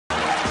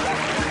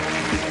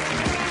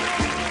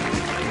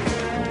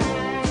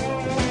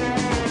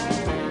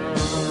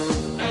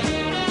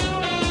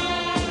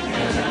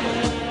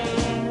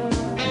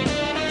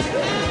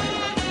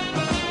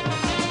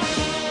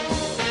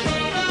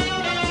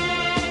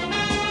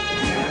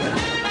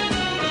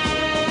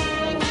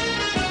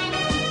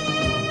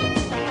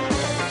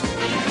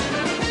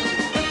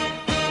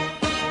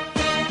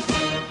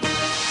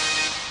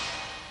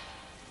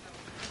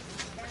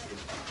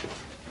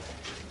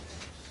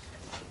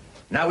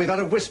Now we've had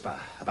a whisper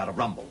about a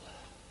rumble.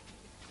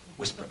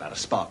 Whisper about a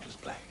sparkler's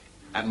black.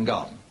 Hadn't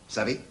gone.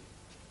 Savvy?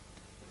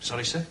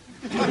 Sorry, sir?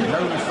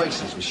 Known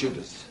faces were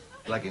shooters.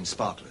 Blagging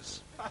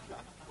sparklers.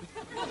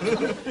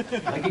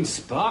 Blagging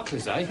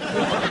sparklers, eh?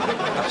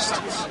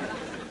 Bastards.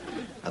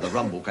 Now the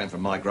rumble came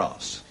from my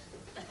grass.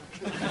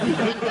 He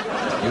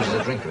was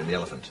a drinker in the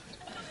Elephant.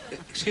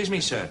 Excuse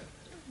me, sir.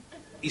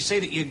 You say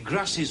that your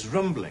grass is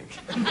rumbling?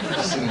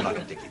 Singing like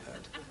a dicky bird.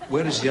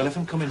 Where does the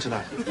Elephant come into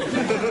that? The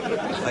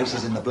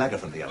faces in the blagger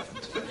from the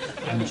Elephant.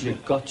 And you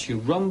got your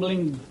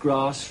rumbling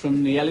grass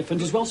from the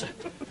Elephant as well, sir?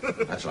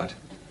 That's right.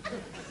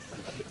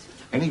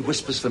 Any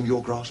whispers from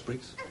your grass,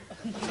 Briggs?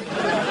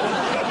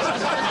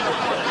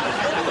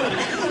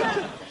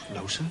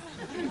 No, sir.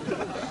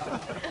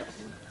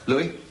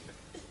 Louis?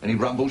 Any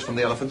rumbles from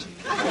the Elephant?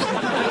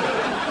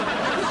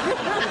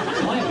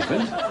 My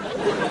Elephant?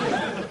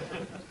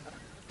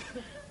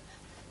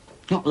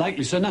 Not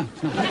lately, sir, no.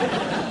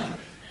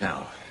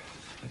 Now,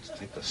 let's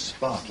take the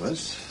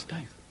sparklers.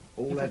 Dave.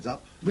 All heads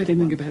up. Read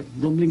anything about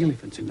rumbling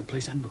elephants in the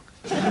police handbook?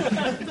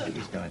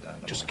 He's going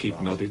down. Just keep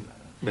nodding.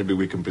 Maybe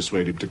we can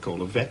persuade him to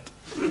call a vet.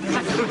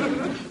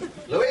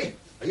 Louis,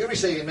 are you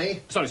receiving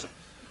me? Sorry, sir.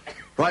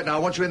 Right now, I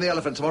want you in the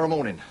Elephant tomorrow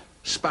morning.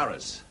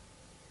 Sparrows.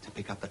 To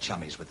pick up the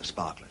chummies with the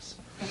sparklers.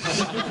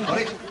 Got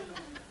it?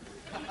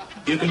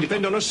 You can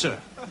depend on us, sir.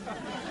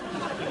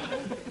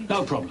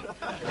 No problem.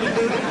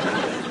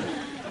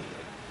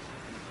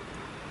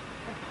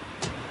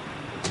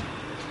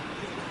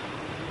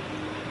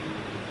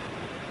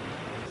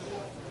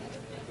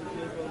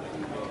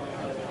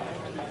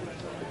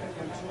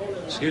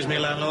 Excuse me,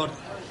 landlord.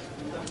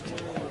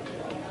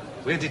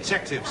 We're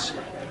detectives.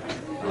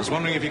 I was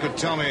wondering if you could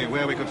tell me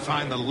where we could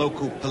find the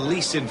local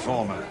police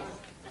informer.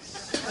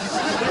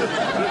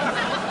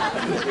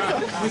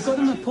 We've got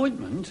an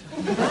appointment.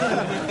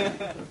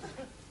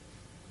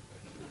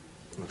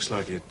 Looks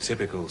like your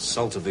typical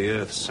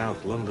salt-of-the-earth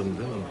South London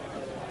villain.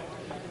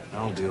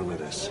 I'll deal with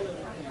this.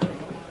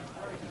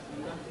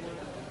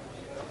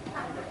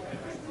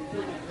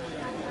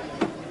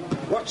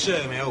 What's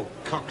me old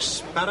cock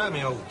sparrow,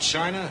 me old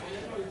China?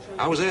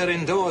 I was there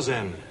indoors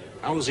then.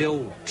 How was the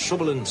old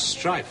trouble and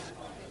strife?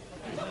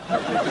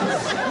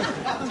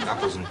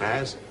 Apples and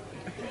pears.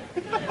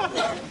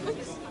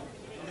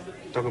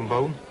 Dog and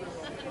bone.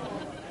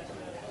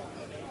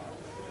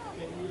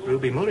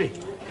 Ruby Murray.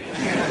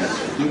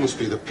 You must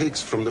be the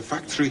pigs from the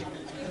factory.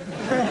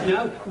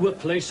 No, we're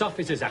police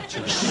officers,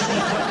 actually.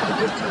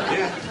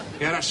 Yeah,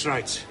 that's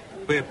right.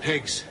 We're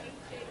pigs.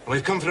 And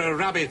we've come for a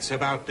rabbit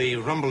about the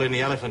rumble in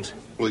the Elephant.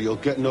 Well, you'll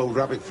get no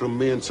rabbit from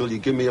me until you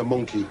give me a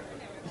monkey.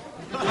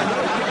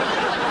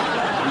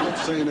 I'm not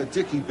saying a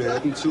dicky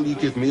bird until you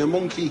give me a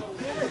monkey.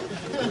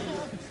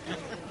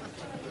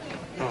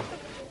 Oh.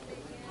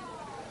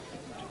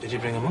 Did you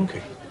bring a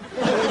monkey?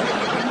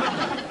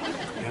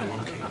 Yeah, a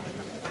monkey.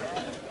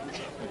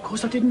 Of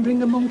course I didn't bring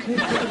the monkey.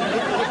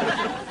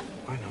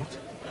 Why not?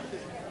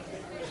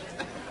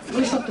 Well,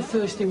 it's not the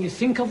first thing you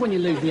think of when you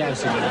leave the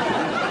house.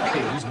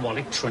 Keys,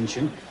 wallet,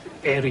 truncheon,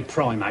 airy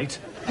primate.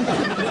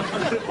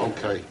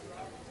 OK.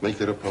 Make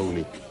it a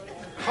pony.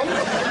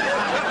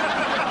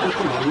 Oh,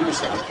 come on, you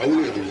must have a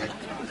pony, haven't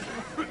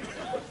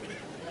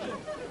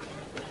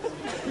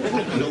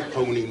you? No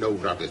pony, no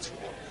rabbit.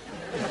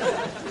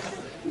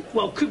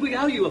 Well, could we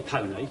owe you a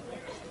pony?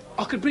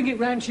 I could bring it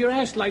round to your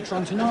house later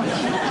on tonight.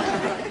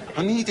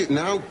 I need it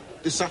now,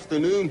 this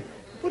afternoon.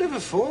 Whatever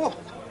for?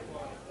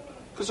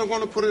 Because I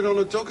want to put it on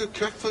a dog at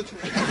Catford.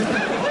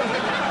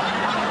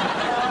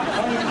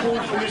 I'll call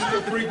for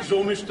Mr. Briggs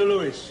or Mr.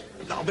 Lewis.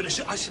 No, but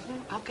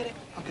I'll get it.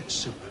 I'll get it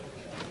soup.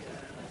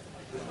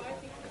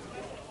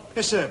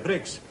 Yes, sir,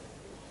 Briggs.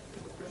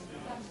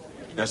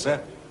 Yes,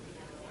 sir.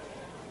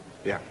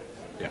 Yeah.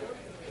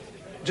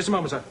 Just a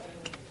moment, sir.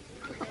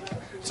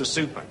 It's a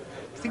super.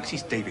 Thinks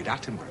he's David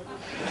Attenborough.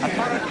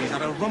 Apparently he's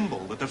had a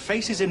rumble that the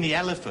faces in the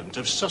Elephant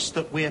have sussed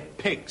that we're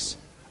pigs.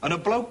 And a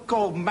bloke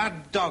called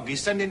Mad Dog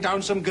is sending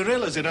down some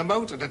gorillas in a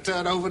motor to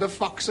turn over the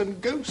fox and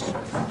goose.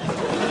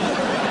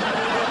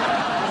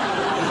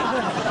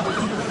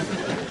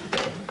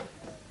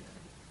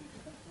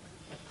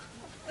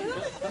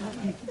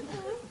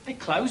 They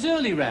close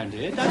early round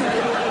here, don't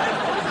they?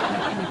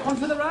 On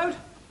for the road?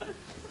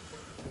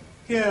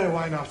 Yeah,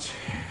 why not?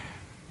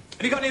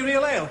 Have you got any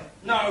real ale?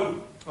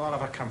 No. Oh, I'll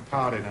have a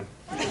Campari then.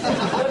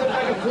 What a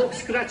bag of pork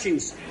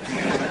scratchings.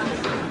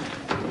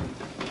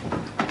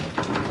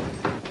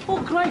 Oh,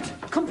 great.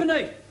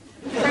 Company.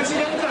 Fancy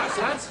getting glass,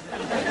 lads?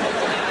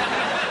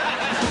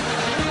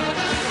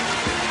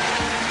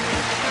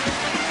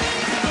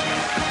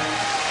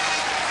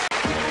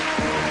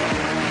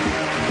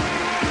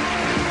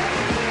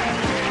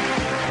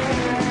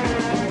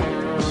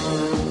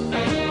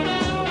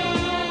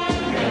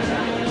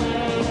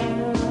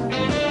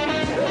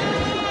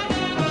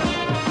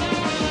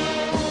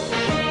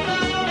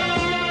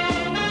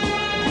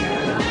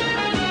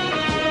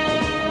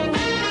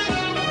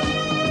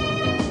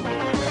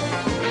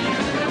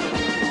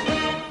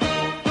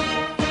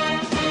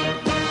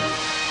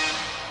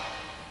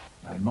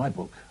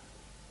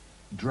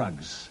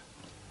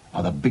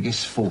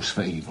 biggest force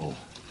for evil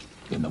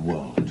in the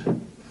world.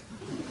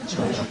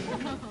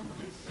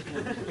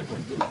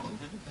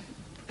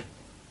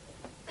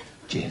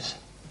 Cheers.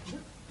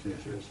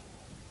 Cheers.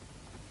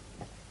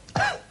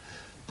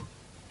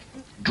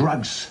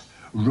 Drugs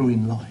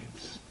ruin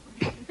lives.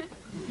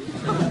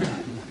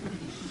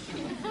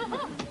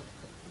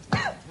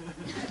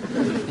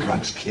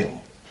 Drugs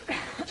kill.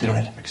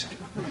 Cigarette.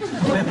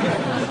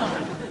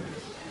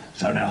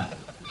 So now,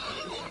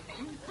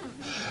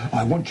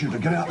 I want you to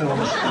get out there on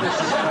the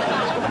streets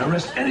and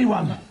arrest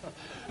anyone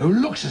who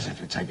looks as if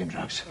you're taking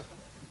drugs.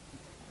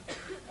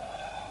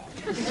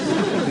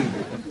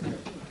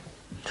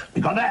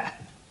 You got that?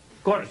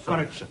 Got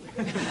it, sir.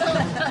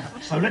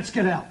 So let's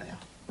get out there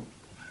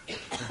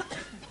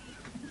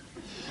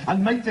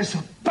and make this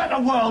a better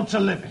world to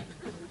live in.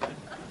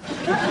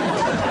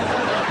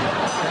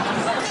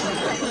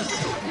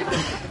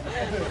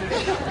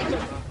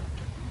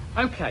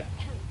 Okay.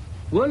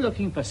 We're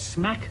looking for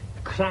smack,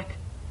 crack,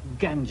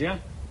 ganja,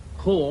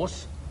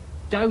 horse,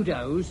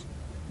 dodos,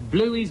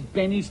 blueies,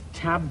 bennies,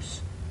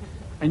 tabs,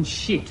 and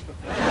shit.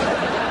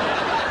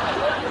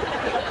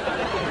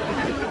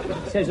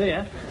 Says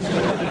here.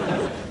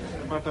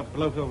 What about that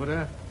bloke over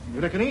there?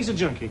 You reckon he's a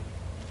junkie?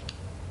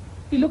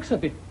 He looks a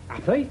bit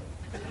happy.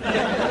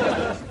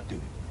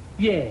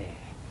 Yeah.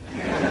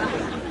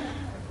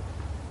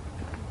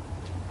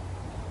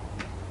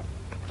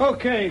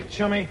 Okay,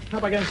 chummy.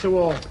 Up against the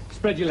wall.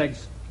 Spread your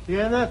legs.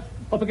 Tiene,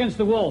 Up against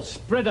the wall.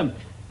 Spread them.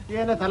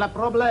 tiene la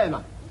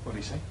problema.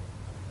 What'd he say?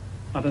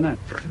 I don't know.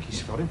 I think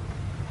he's got him.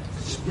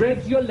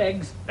 Spread your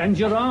legs and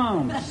your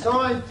arms. No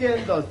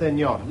entiendo,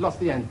 señor. Lo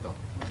siento.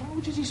 What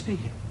language is he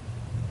speaking?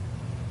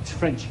 It's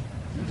French.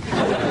 Do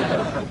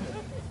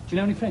you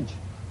know any French?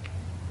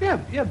 Yeah,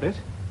 a bit.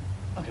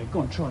 Okay, go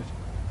on, try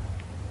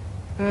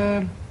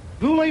it.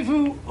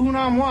 Voulez-vous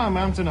un moi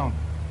maintenant?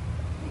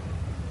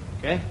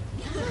 Okay?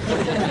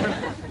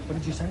 What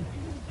did you say?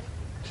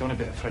 It's the only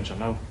bit of French I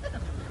know.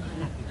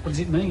 What does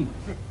it mean?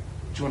 Do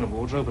you want a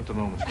wardrobe at the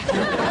moment?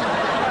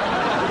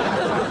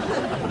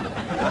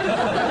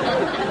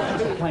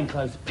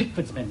 Plainclothes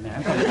Pickford's men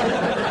now.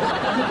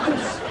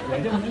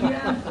 Spread 'em,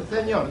 yeah.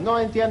 Señor, no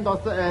entiendo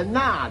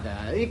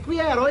nada. Y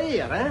quiero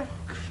ir, eh?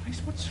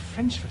 Christ, what's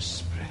French for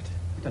spread?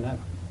 I don't know.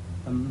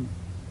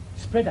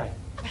 Spread out.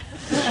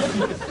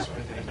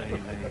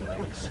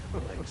 Legs.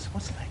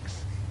 What's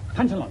legs?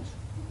 Pantaloons.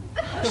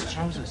 What's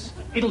trousers?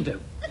 It'll do.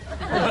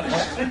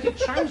 Spread your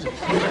trousers.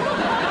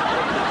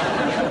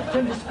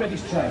 Tell him to spread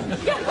his trousers.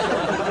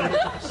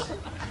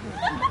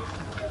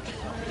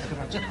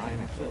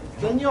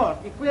 Señor,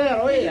 y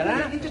quiero ir,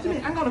 eh? Just a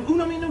minute, hang on,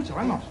 uno minuto,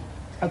 hang on.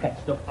 Okay,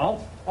 look,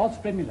 I'll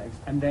spread my legs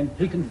and then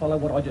he can follow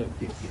what I do.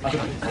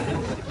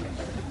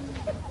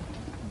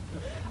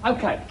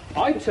 Okay,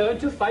 I turn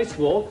to face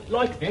wall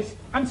like this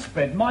and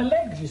spread my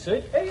legs, you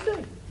see.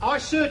 Easy. I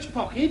search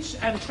pockets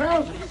and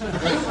trousers.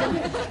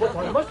 But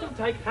I mustn't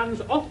take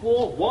hands off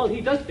wall while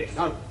he does this.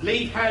 No,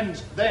 leave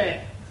hands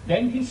there.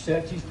 Then he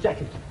searches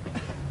jacket.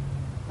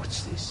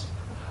 What's this?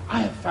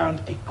 I have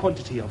found a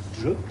quantity of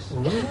drugs.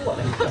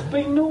 I've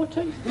been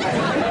naughty.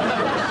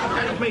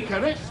 And make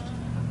arrest.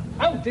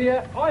 Oh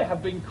dear, I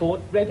have been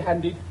caught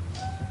red-handed.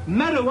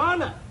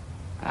 Marijuana.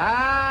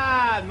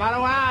 Ah,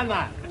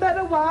 marijuana.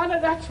 Marijuana,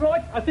 that's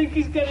right. I think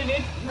he's getting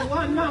it. You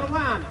want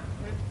marijuana?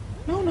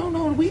 No,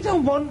 we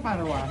don't want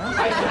marijuana.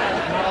 I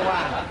have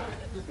marijuana.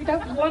 You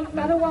don't want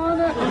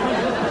marijuana.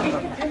 He's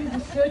intending to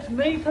search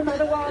me for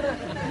marijuana.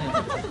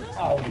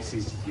 Oh, this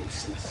is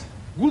useless.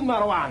 Good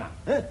marijuana.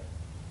 Eh?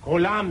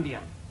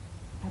 Colombian.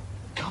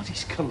 God,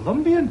 he's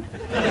Colombian.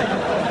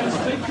 You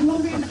speak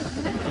Colombian?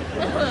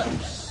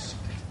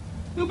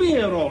 He'll be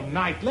here all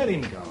night. Let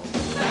him go.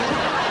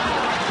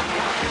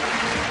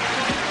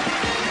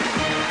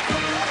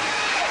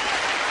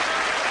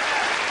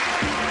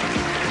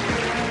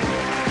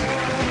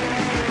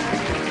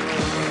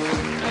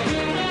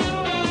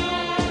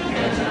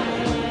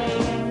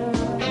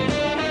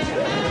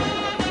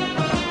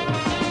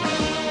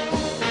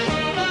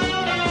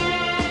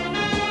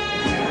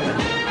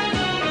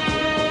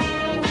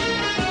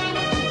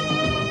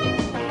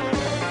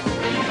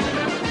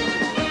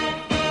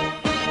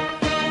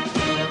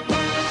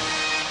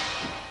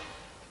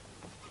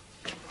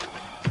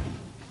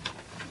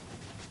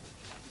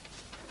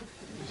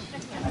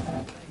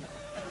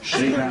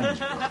 Shake hands.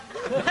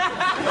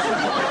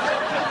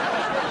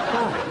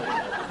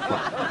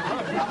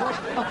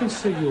 I can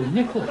see your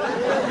nipple. You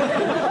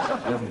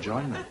haven't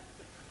joined me.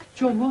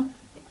 John, what?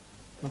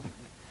 Nothing.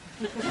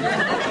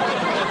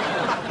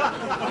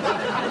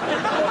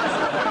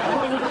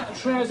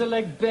 Trouser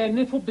leg, bare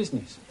nipple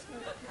business.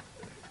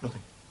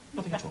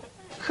 Nothing at all.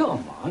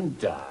 Come on,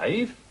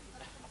 Dave.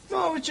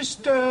 No, it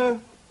just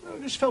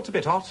felt a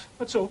bit hot,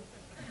 that's all.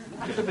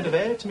 Give a bit of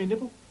air to me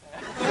nipple.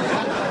 You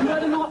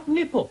had a hot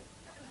nipple.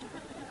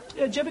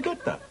 Yeah, did you ever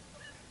get that?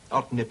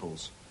 Hot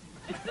nipples.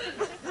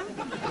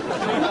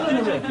 Not on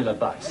a regular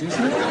basis.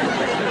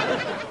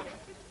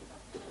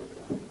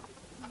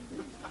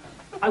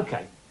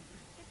 Okay.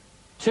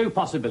 Two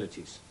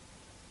possibilities.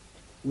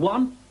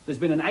 One, there's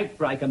been an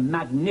outbreak of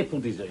mad nipple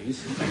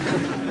disease.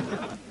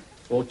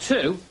 Or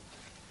 2,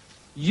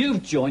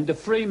 you've joined the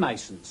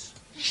Freemasons.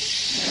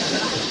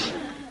 It's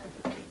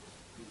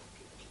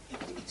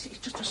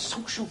just a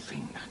social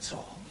thing, that's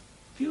all.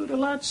 A few of the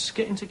lads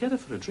getting together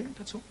for a drink,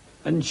 that's all.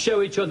 And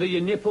show each other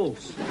your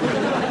nipples.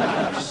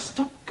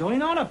 Stop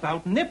going on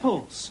about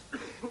nipples.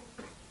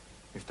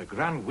 If the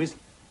Grand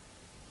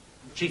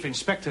Chief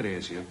Inspector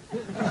hears you.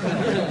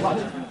 What?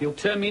 He'll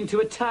turn me into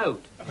a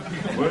toad.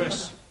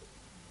 Worse.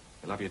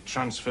 He'll have you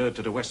transferred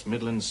to the West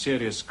Midlands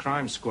Serious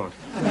Crime Squad.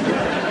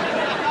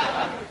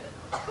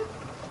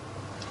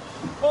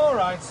 All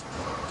right.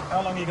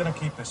 How long are you going to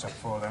keep this up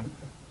for, then?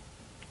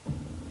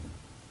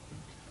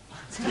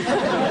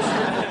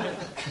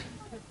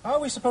 How are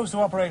we supposed to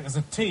operate as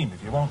a team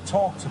if you won't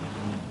talk to me?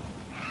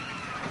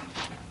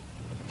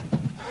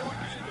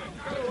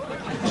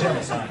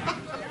 Jealous, aren't you?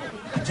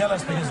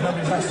 Jealous because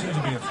nobody's asked you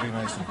to be a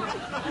Freemason.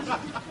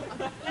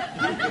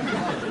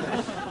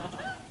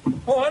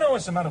 Oh, I know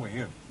what's the matter with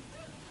you.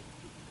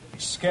 You're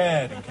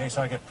scared in case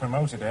I get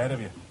promoted ahead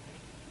of you.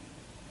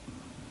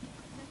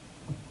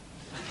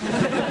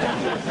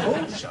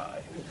 Oh,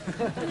 shy.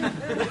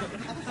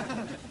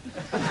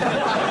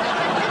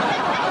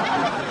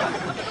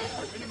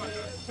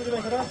 What do you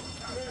make of that?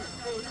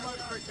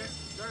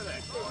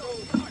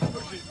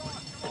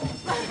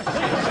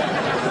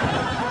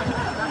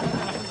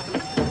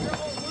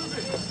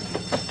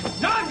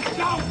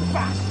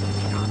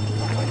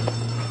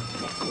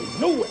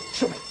 Nowhere,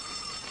 chummy.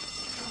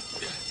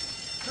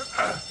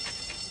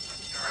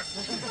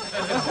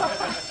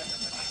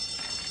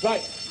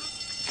 Right.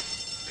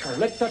 Now,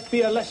 let that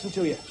be a lesson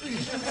to you.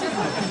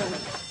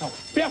 Now,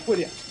 be up with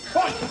you.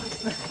 What?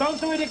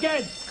 Don't do it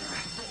again.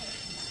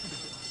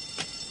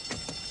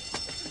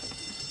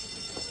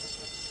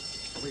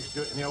 We used to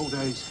do it in the old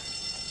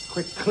days.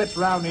 Quick clip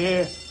round the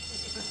ear.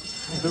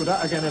 We'll do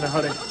that again in a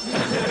hurry. A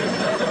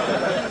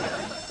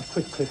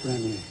quick clip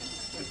round here.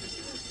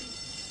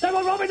 They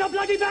were robbing a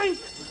bloody bank!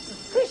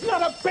 It's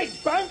not a big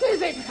bank,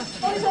 is it?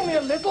 Oh, it's only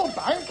a little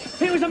bank.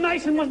 He was a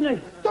Mason, wasn't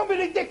he? Don't be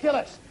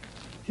ridiculous.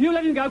 You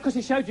let him go because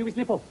he showed you his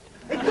nipple.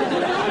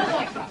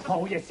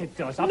 Oh, yes, it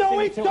does. I've No,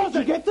 seen it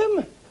doesn't. Get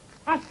them.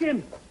 Ask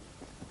him.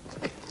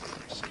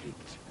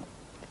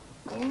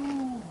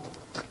 Oh,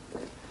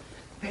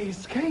 they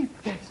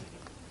escaped.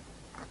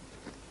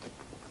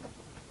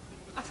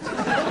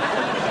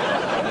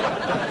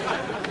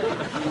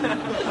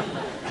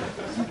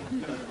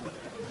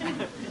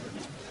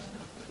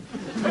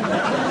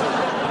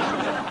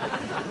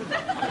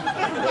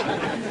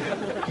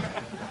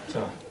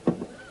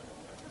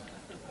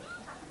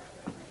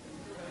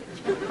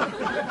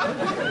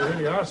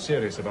 You are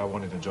serious about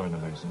wanting to join the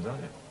Masons,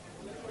 aren't you?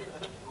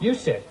 You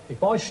said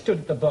if I stood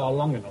at the bar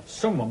long enough,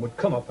 someone would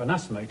come up and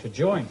ask me to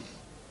join.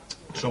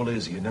 Trouble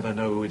is, you never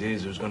know who it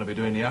is who's going to be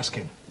doing the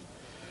asking.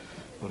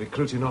 A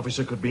recruiting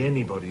officer could be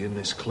anybody in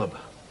this club.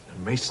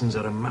 And Masons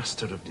are a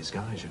master of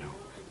disguise, you know.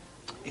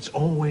 It's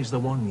always the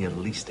one you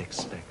least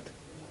expect.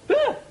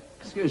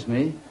 Excuse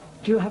me,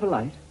 do you have a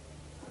light?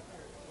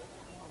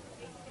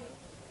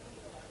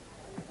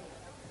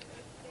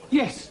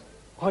 Yes,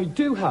 I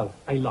do have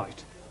a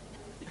light.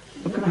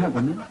 What can I have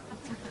one then?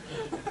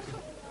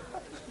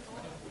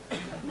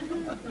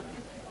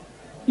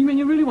 You mean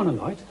you really want a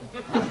light?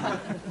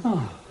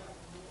 Oh,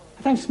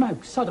 I don't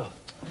smoke, sod off.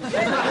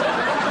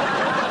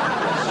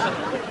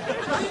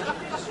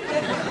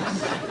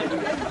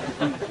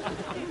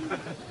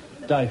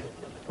 Dave.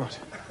 What?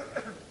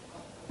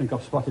 I think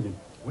I've spotted him.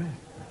 Where?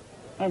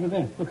 Over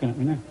there, looking at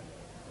me now.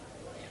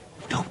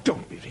 No,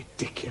 don't be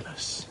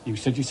ridiculous. You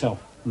said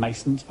yourself,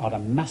 Masons are a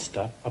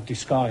master of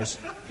disguise.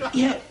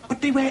 Yeah,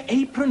 but they wear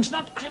aprons,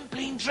 not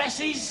crimpling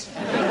dresses.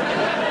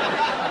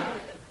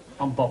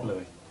 I'm Bob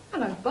Louis.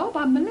 Hello, Bob.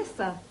 I'm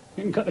Melissa.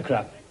 You can cut the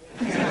crap.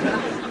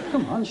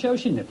 Come on, show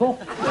us your nipple.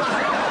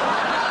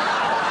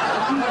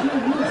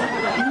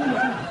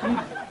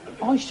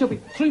 I shove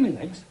it through my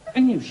legs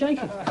and you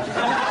shake it.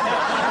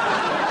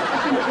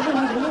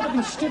 I've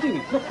been studying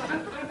it. Look.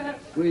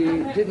 We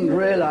didn't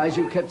realise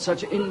you kept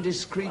such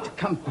indiscreet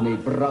company,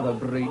 Brother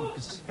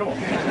Briggs. Come on.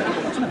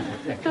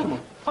 Come on.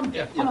 I'm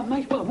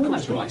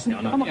almost right.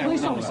 I'm a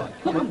police officer.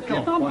 Look,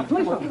 I'm a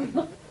police officer.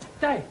 Look,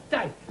 Dave,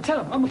 tell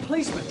him I'm a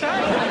policeman.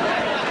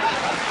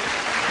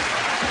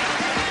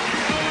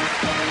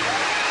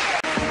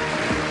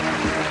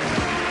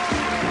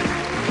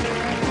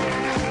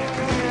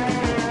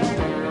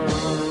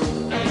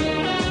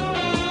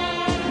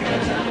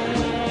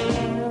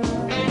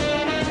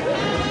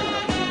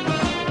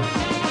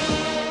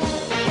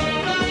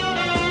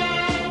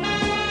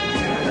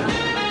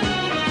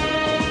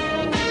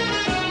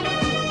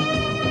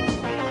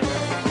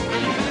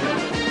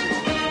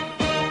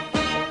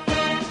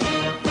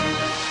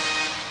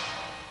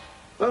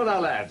 Well, now,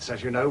 lads,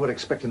 as you know, we're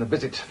expecting a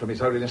visit from His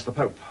Holiness the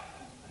Pope.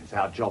 It's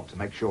our job to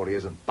make sure he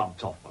isn't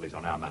bumped off while he's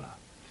on our manor.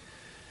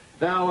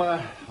 Now,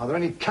 are there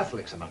any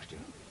Catholics amongst you?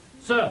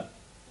 Sir.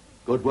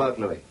 Good work,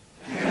 Louis.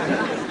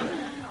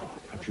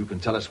 Perhaps you can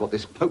tell us what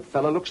this Pope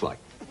fella looks like.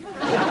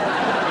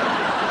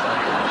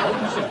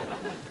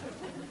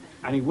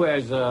 A And he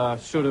wears a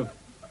sort of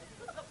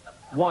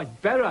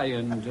white beret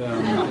and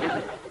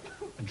a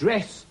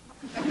dress.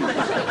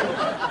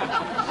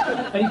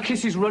 And he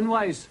kisses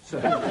runways, sir.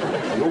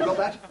 You all got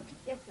that?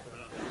 Yes,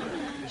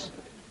 sir.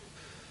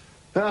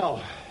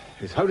 Now,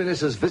 His Holiness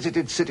has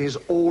visited cities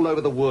all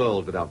over the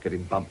world without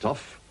getting bumped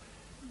off.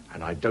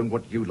 And I don't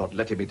want you lot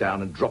letting me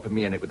down and dropping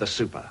me in it with the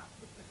super.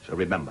 So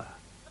remember,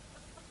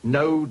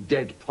 no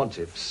dead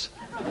pontiffs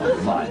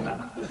on my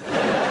manor.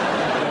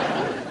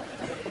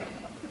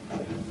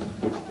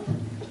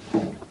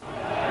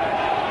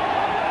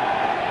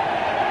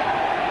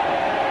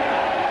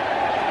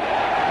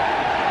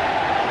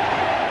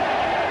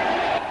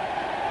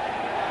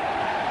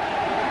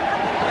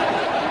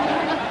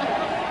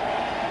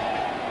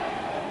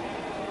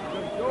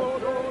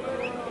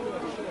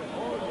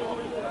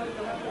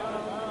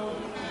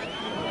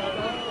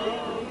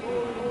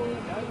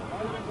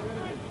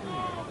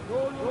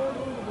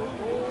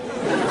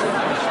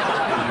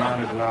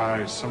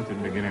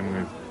 Something beginning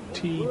with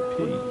TP.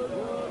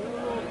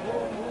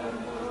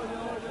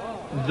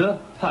 The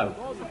Pope.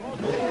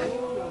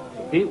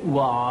 It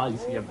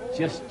was. You've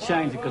just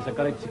changed it because I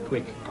got it too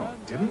quick. Oh,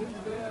 didn't?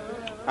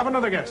 Have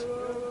another guess.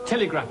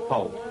 Telegraph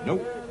pole.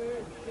 Nope.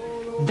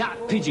 That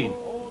pigeon.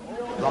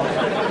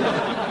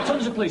 Right.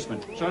 Tons of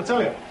policemen. Shall I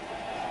tell you?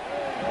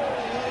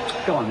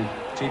 Go on then.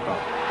 Teapot.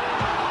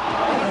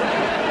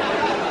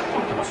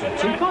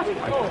 Teapot?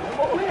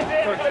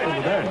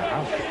 Over there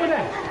now. Where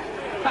there?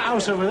 That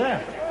house over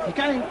there. You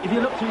can't, if you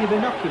look through your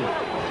binocular.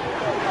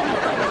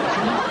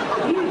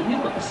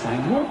 You've got the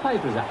same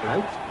wallpaper as that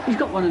bloke. He's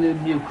got one of the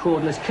new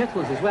cordless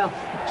kettles as well.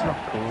 It's not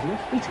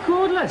cordless. It's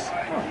cordless.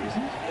 Oh, it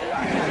isn't.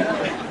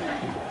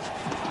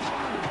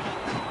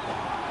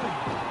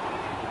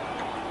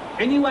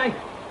 Anyway,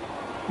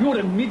 you're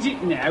a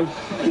midget now.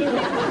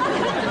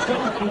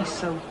 Don't be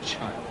so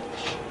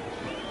childish.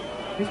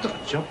 They've got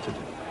a job to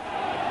do.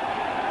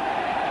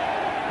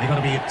 They've got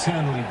to be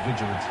eternally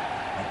vigilant,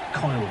 like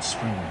coiled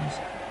springs.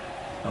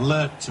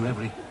 Alert to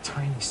every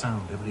tiny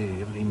sound,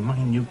 every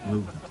minute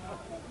movement.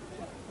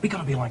 We got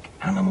to be like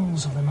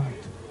animals of the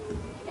night.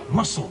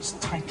 Muscles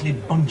tightly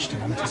bunched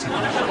in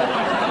anticipation.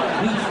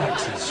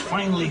 Reflexes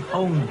finely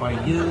honed by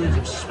years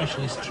of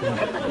specialist training.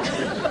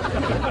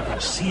 We've got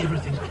to see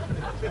everything.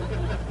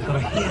 We've got to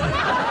hear it.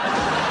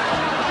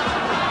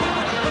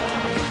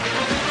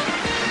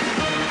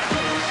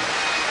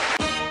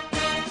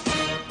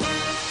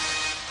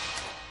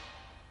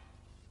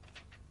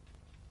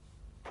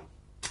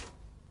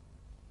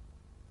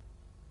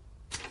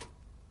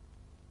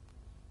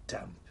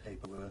 Damn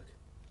paperwork.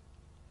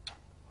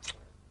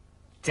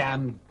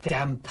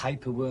 Damn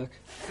paperwork.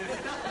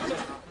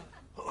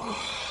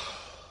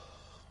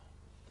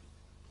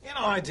 You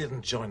know, I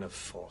didn't join a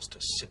force to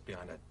sit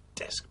behind a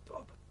desk,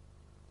 Bob.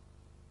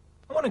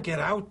 I want to get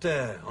out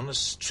there, on the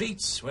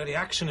streets, where the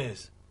action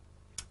is.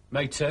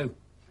 Me too.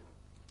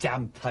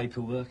 Damn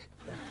paperwork.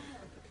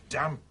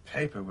 Damn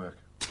paperwork.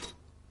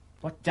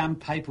 What damn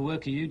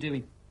paperwork are you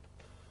doing?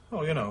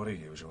 Oh, you know, the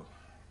usual.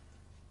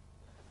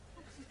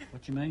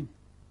 What do you mean?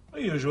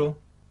 The usual.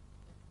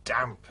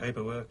 Damn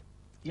paperwork.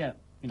 Yeah,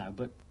 you know,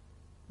 but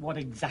what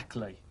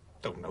exactly?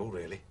 Don't know,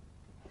 really.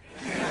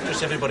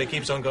 Just everybody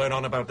keeps on going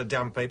on about the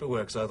damn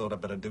paperwork, so I thought I'd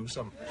better do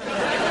some.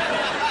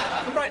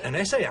 I'm writing an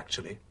essay,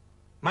 actually.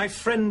 My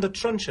friend the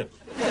truncheon.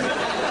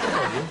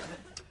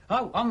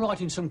 Oh, I'm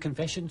writing some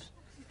confessions.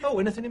 Oh,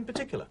 anything in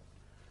particular?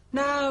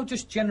 No,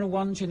 just general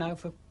ones, you know,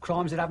 for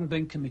crimes that haven't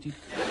been committed.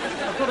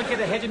 I've got to get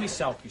ahead of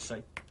myself, you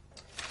see.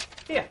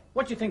 Here,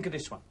 what do you think of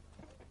this one?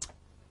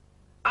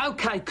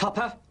 OK,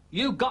 copper,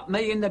 you got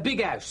me in the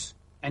big house.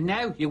 And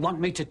now you want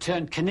me to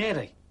turn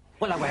canary.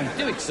 Well, I won't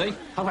do it, see?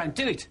 I won't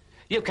do it.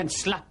 You can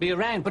slap me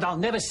around, but I'll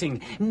never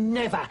sing.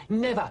 Never,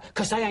 never,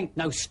 because I ain't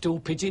no stool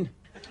pigeon.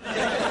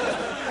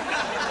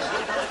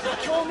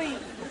 Call me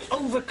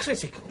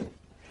overcritical.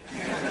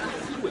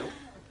 You will.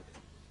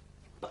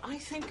 But I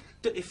think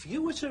that if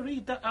you were to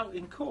read that out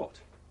in court,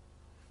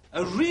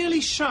 a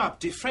really sharp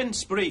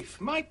defence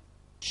brief might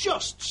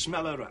just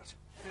smell a rat.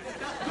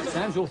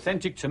 Sounds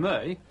authentic to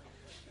me.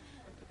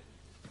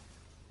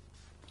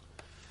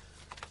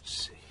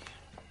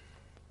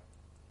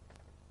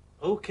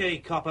 OK,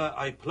 copper,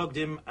 I plugged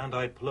him, and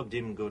I plugged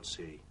him good,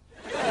 see.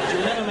 But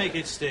you'll never make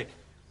it stick,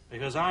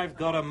 because I've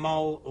got a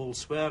mole who'll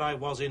swear I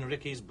was in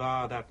Ricky's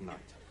bar that night.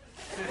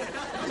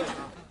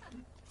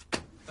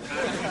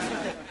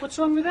 What's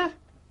wrong with that?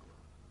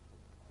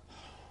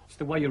 It's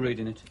the way you're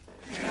reading it.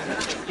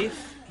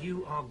 If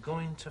you are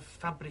going to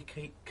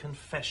fabricate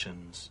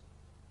confessions,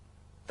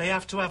 they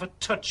have to have a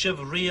touch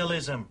of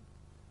realism. Have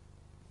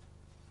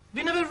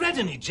you never read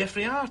any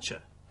Jeffrey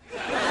Archer?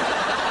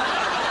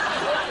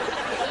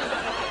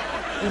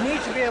 We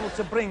need to be able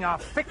to bring our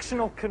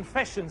fictional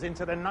confessions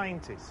into the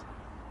 90s.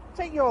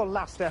 Take your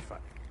last effort.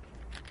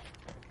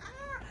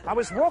 I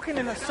was walking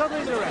in a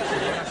southerly direction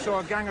when I saw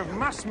a gang of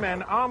masked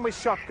men armed with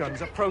shotguns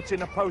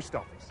approaching a post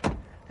office.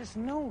 There's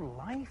no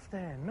life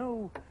there,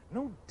 no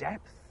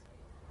depth.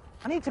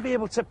 I need to be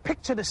able to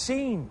picture the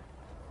scene.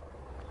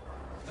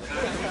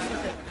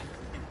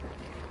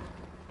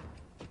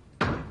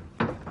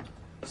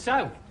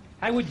 So,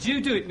 how would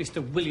you do it,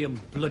 Mr. William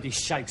Bloody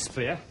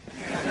Shakespeare?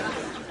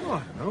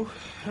 Oh,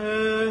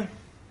 I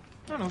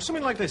don't know,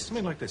 something like this,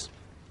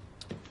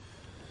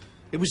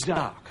 It was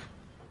dark.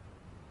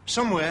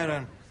 Somewhere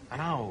an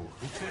owl.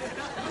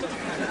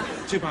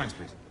 2 pints,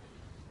 please.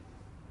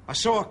 I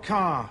saw a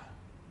car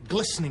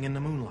glistening in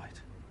the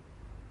moonlight.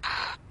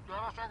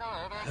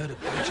 Heard a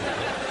badger.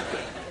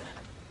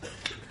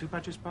 Do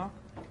badgers bark?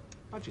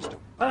 Badgers don't.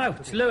 Hello,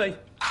 it's Louis.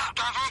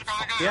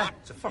 Yeah,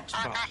 it's a fox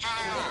bark.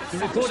 The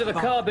report of a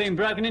car being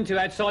broken into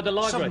outside the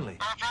library. Suddenly,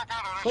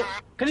 Well,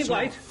 can you saw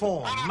wait?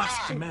 4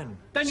 masked men.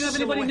 Don't you have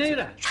anybody silhouetted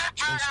nearer?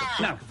 against the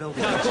No, black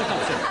velvet. no, of course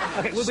not, sir.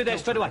 OK, we'll be there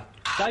straight away.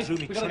 Dave, Drew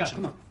me we've got to go, trenchant.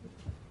 come on.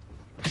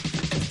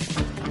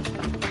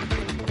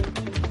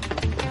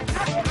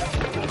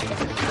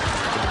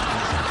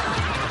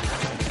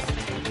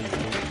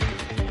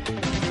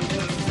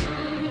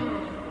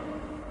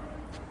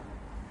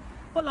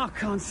 Well, I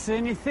can't see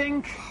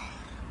anything.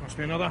 Must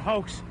be another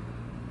hoax.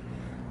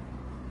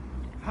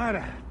 I had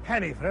a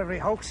penny for every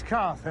hoax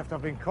car theft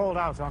I've been called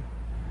out on.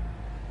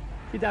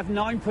 You'd have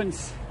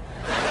 9pence.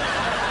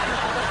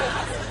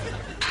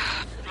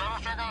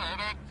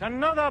 It's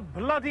another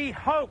bloody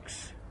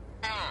hoax.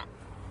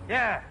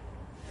 Yeah.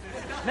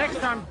 Next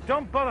time,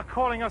 don't bother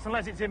calling us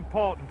unless it's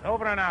important.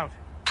 Over and out.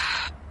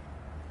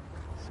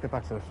 Let's get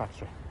back to the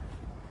factory.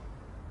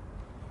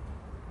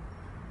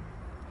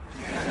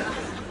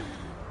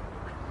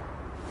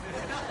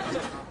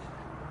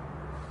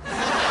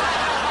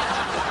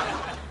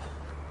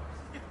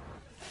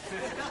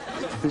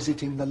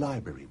 Visiting the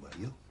library, were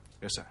you?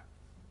 Yes, sir.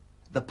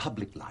 The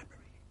public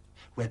library,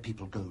 where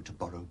people go to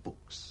borrow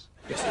books.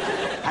 Yes,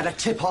 sir. Had a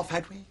tip-off,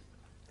 had we?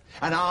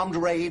 An armed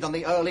raid on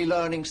the Early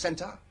Learning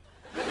Centre?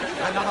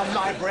 Another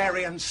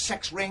librarian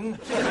sex ring?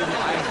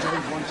 I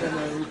don't want to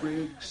know,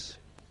 Briggs.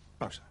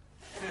 No, sir.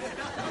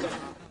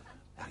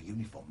 Our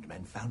uniformed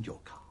men found your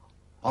car.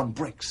 On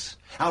bricks,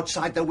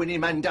 outside the Winnie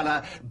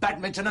Mandela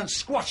Badminton and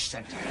Squash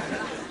Centre.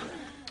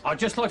 I'd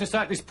just like to say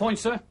at this point,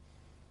 sir,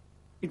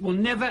 it will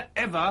never,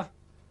 ever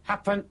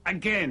happen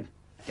again.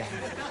 Damn.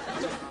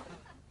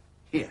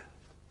 Here.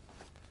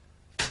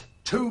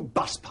 2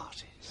 bus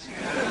parties.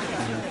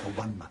 For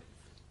 1 month.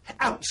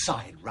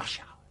 Outside rush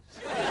hours.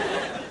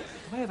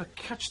 Did I ever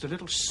catch the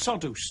little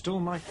sod who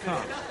stole my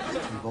car?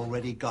 You've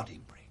already got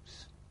him,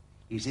 Briggs.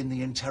 He's in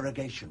the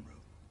interrogation room.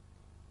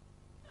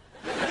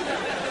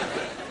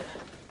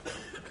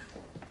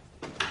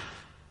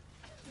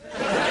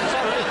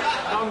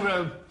 Wrong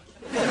room.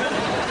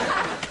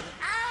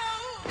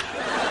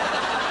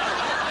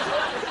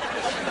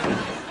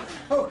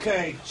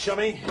 OK,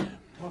 chummy.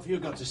 What have you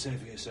got to say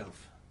for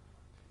yourself?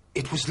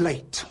 It was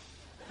late.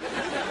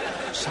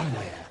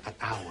 Somewhere an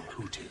owl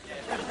hooted.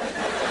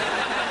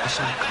 I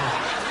saw a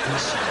car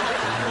inside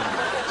the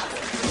moonlight.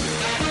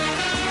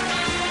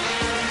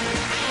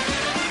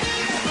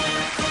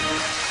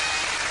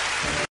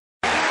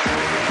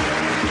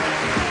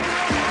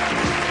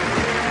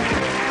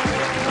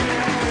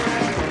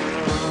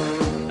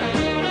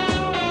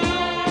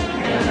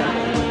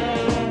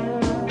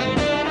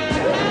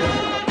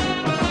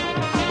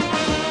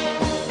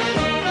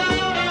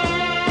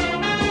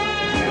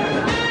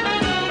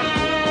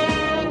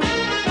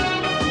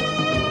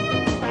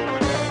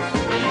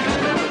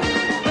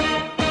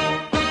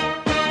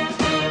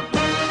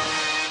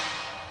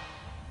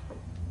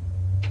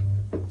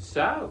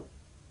 So,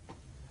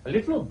 a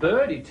little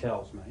birdie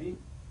tells me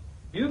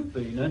you've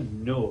been a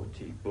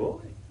naughty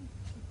boy.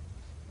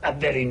 A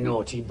very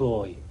naughty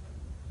boy.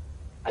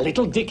 A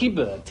little dicky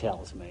bird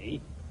tells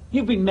me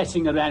you've been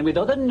messing around with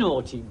other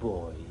naughty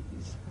boys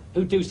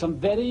who do some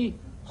very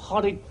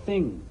horrid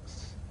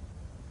things.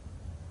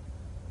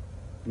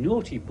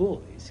 Naughty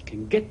boys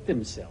can get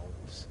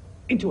themselves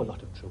into a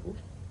lot of trouble.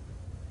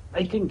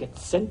 They can get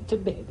sent to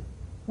bed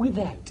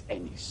without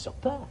any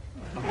supper.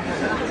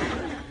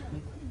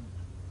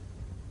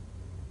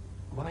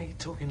 Why are you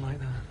talking like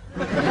that?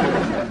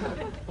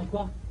 Like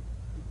what?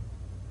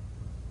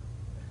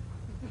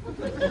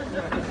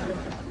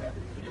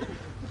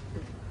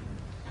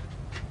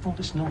 All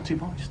this naughty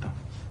boy stuff.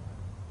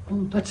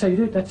 Oh, that's how you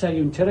do it. That's how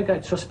you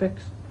interrogate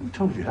suspects. Who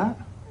told you that?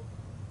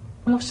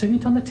 Well, I've seen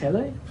it on the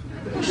telly.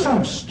 You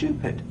sound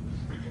stupid.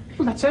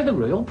 Well, that's how the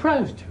real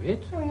pros do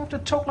it. You have to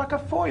talk like a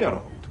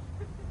 4-year-old.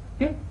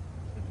 Yeah,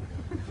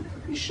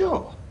 You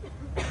sure?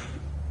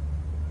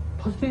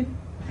 positive.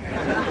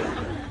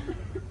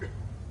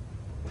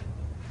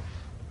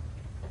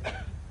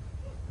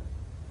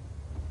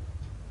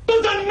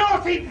 To the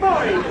naughty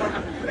boy!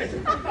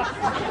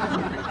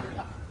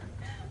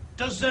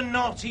 Does the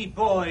naughty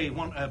boy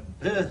want a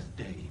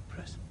birthday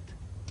present?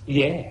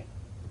 Yeah,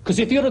 because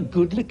if you're a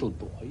good little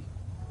boy,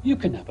 you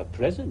can have a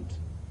present.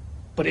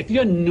 But if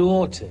you're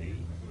naughty,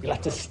 you'll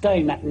have to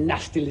stay in that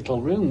nasty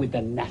little room with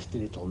the nasty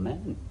little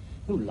man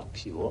who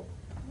locks you up.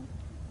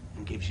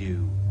 And gives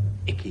you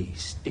icky,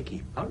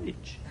 sticky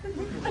porridge.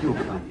 You're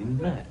playing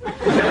mad.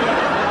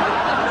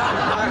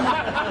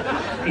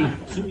 He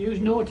doesn't use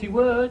naughty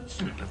words.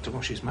 He'll have to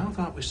wash his mouth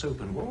out with soap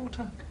and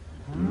water.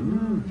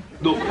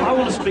 Look, I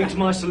want to speak to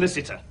my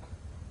solicitor.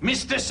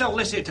 Mr.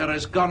 Solicitor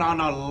has gone on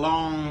a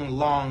long,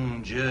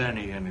 long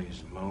journey in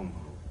his momo.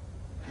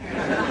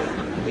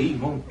 He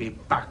won't be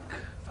back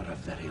for a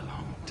very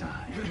long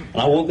time.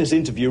 I want this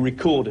interview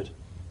recorded.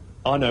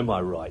 I know my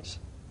rights.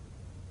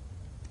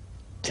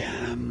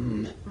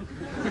 Damn.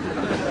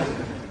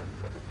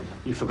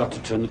 You forgot to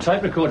turn the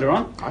tape recorder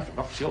on. I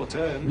forgot it's your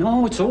turn.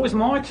 No, it's always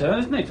my turn,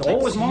 isn't it? It's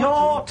always my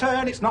your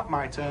turn. It's not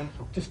my turn.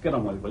 Just get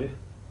on with it, will you?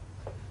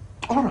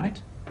 All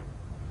right.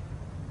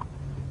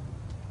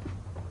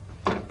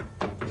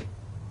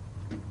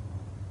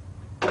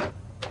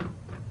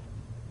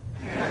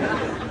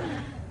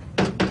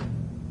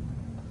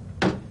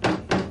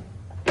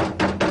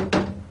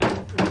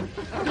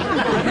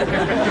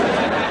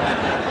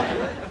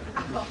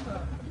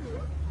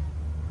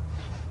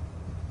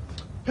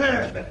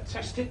 Better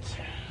test it,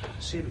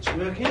 see if it's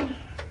working.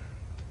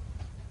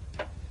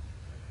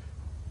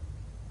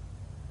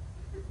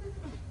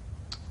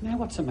 Now,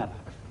 what's the matter?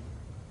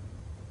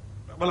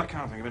 Well, I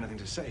can't think of anything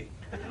to say.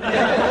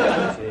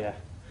 Here.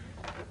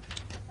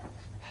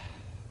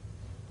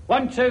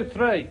 1, 2,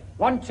 3.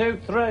 1, 2,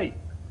 3.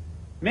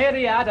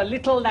 Mary had a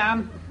little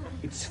lamb.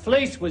 Its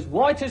fleece was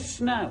white as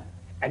snow,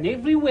 and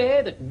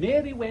everywhere that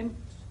Mary went.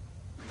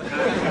 Got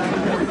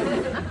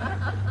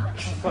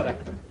it.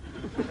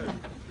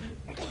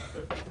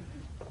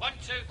 1,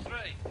 2, 3.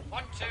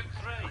 1, 2,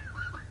 3.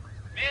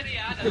 Mary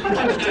had a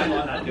little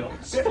lamb.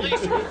 Its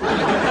fleece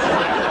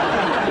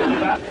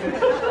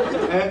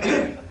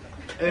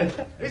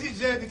This is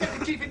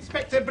Detective Chief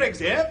Inspector Briggs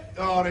here,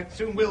 or it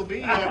soon will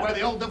be, where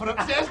the old duffer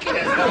upstairs is.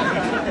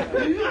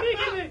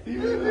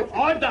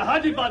 I'm the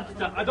honey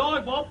monster, and I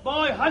want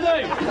my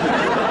honey!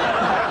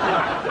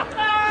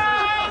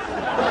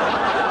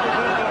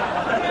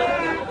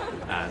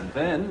 And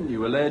then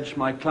you allege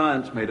my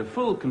client made a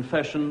full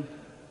confession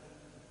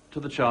to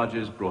the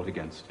charges brought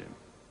against him.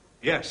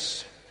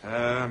 Yes.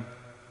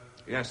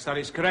 Yes, that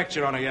is correct,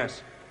 Your Honour,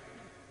 yes.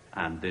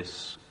 And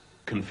this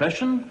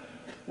confession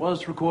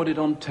was recorded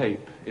on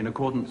tape in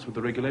accordance with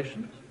the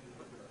regulations?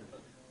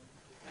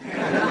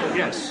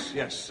 Yes,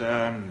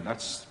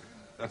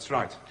 that's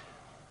right.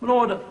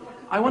 Lord,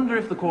 I wonder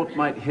if the court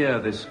might hear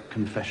this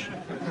confession.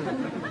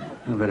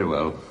 Very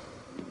well.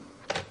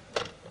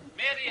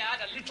 Mary had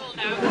a little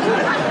lamb.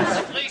 Its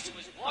fleece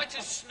was white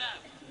as snow,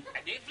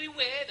 and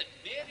everywhere that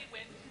Mary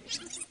went.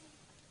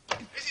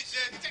 This is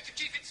Detective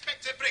Chief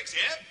Inspector Briggs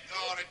here,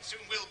 or it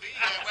soon will be,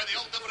 where the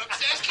old duffer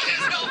upstairs is.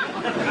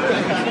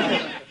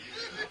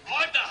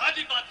 I'm the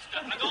honey monster,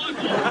 and I want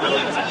my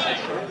honey!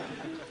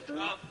 A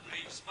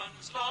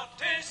policeman's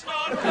lot is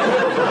not...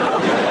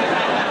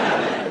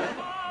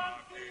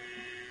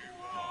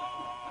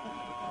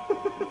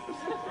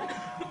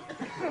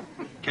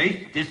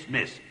 Case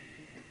dismissed.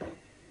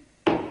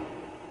 I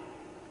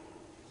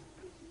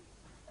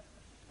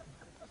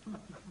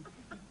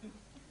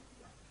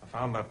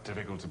found that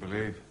difficult to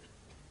believe.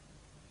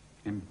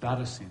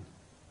 Embarrassing.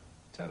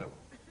 Terrible.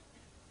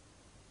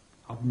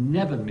 I've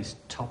never missed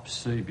top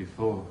C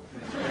before.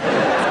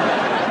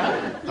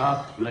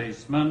 A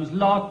policeman's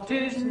lot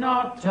is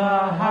not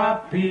a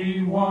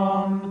happy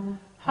one.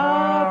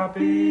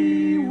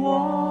 Happy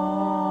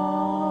one.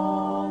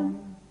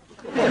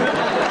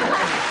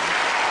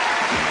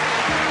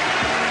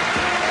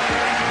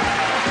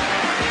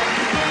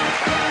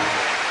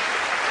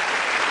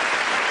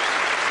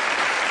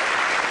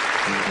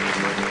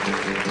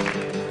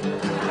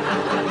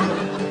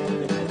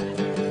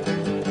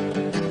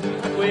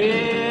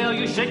 Well,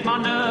 you shake my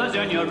nerves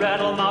and you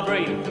rattle my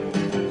brain.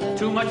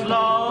 Too much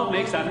love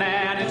makes a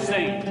man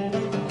insane.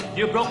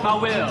 You broke my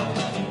will.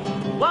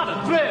 What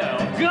a thrill!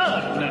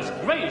 Goodness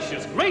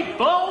gracious, great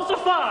balls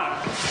of fire!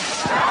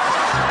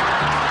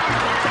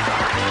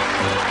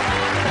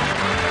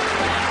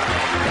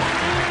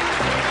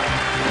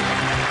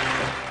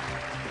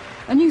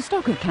 A new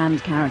stock of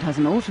canned carrot has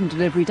an autumn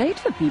delivery date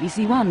for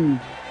BBC One.